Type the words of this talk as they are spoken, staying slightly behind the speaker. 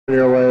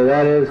Your way.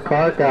 That is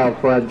Clark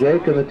out front.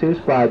 Jake in the 2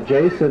 spot.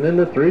 Jason in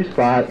the 3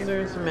 spot.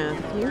 There's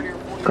Matthew.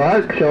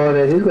 Clark showing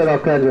it. He's got all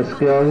kinds of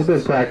skills. He's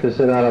been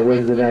practicing out of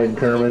Wednesday night in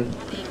Kerman.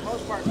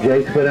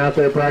 Jake's been out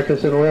there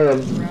practicing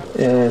with him.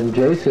 And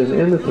Jason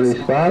in the 3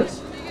 spot.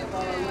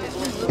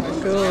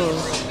 Cool.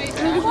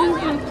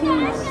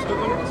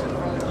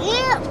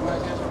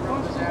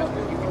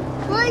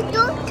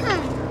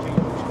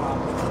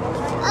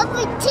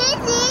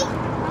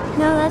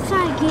 No, that's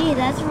not a kitty.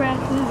 That's a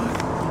raccoon.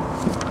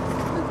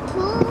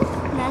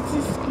 That's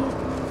a scoop.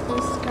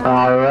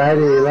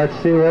 Alrighty, let's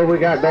see what we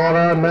got going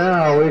on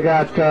now. We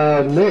got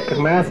Nick,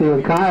 Matthew,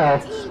 and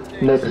Kyle.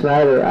 Nick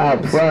Snyder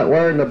out front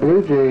wearing the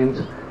blue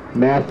jeans.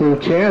 Matthew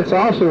Chance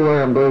also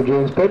wearing blue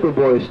jeans,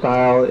 Paperboy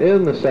style,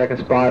 in the 2nd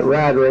spot.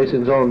 Rad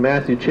Racing's own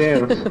Matthew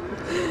Chance.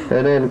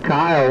 And then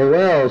Kyle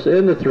Wells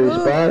in the 3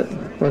 spot.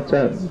 What's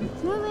that?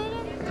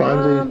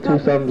 Fonzie, 2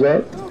 thumbs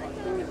up.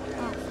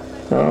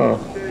 Oh.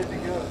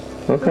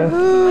 Okay.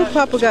 Ooh,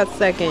 Papa got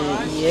 2nd.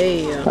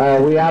 Yeah.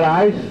 We out of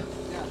ice?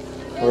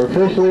 We're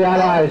officially out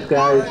of ice,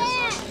 guys.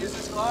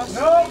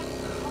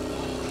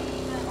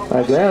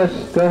 I guess.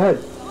 Go ahead.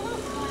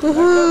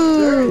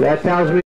 Woohoo! That tells me